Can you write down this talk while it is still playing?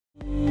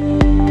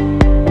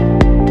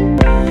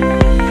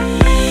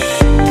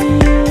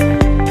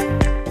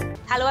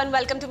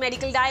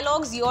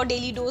was your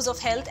daily dose of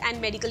health and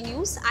medical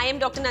news. I am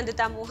Dr.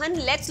 Nandita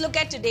Mohan. Let's look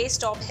at today's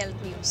top health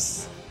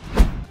news.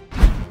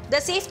 The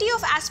safety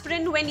of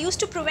aspirin when used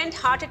to prevent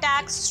heart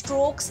attacks,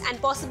 strokes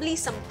and possibly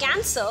some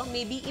cancer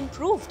may be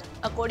improved,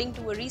 according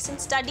to a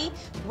recent study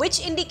which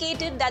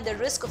indicated that the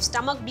risk of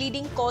stomach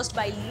bleeding caused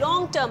by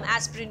long-term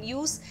aspirin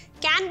use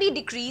can be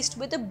decreased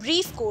with a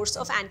brief course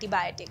of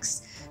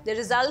antibiotics. The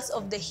results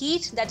of the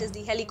HEAT, that is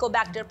the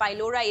Helicobacter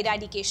pylori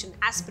Eradication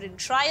Aspirin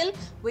trial,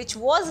 which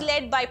was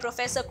led by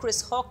Professor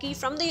Chris Hawkey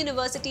from the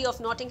University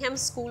of Nottingham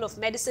School of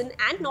Medicine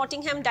and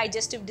Nottingham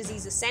Digestive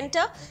Diseases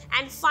Centre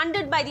and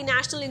funded by the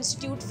National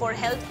Institute for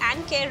Health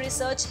and Care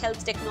Research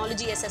Health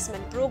Technology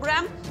Assessment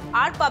Programme,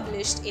 are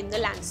published in the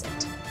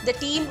Lancet. The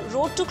team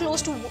wrote to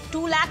close to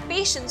 2 lakh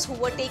patients who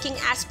were taking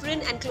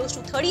aspirin and close to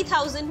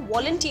 30,000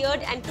 volunteered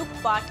and took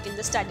part in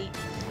the study.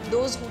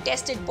 Those who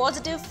tested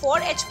positive for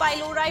H.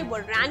 pylori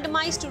were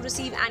randomized to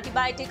receive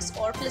antibiotics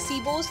or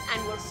placebos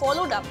and were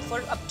followed up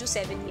for up to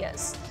 7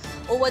 years.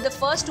 Over the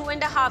first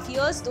 2.5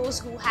 years, those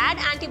who had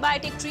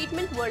antibiotic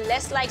treatment were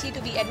less likely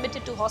to be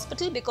admitted to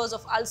hospital because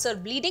of ulcer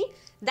bleeding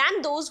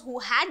than those who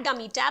had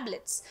dummy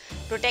tablets.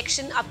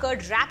 Protection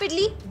occurred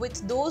rapidly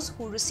with those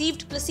who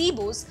received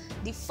placebos.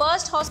 The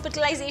first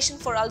hospitalization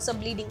for ulcer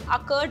bleeding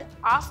occurred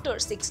after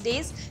 6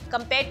 days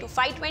compared to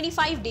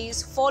 525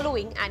 days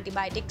following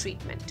antibiotic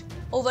treatment.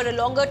 Over a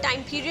longer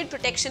time period,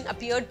 protection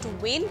appeared to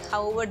wane.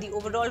 However, the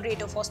overall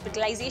rate of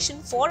hospitalization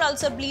for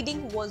ulcer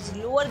bleeding was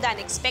lower than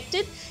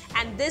expected,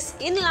 and this,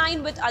 in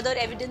line with other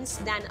evidence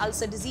than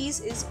ulcer disease,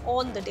 is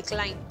on the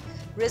decline.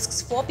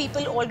 Risks for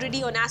people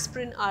already on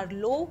aspirin are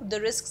low. The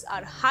risks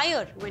are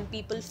higher when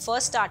people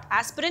first start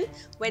aspirin,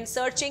 when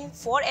searching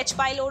for H.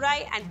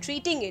 pylori, and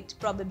treating it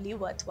probably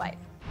worthwhile.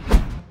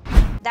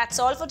 That's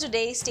all for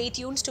today. Stay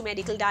tuned to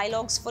Medical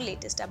Dialogues for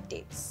latest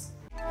updates.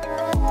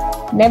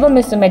 Never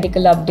miss a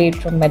medical update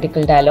from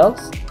Medical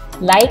Dialogues.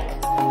 Like,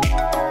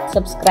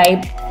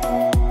 subscribe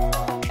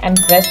and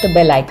press the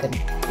bell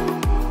icon.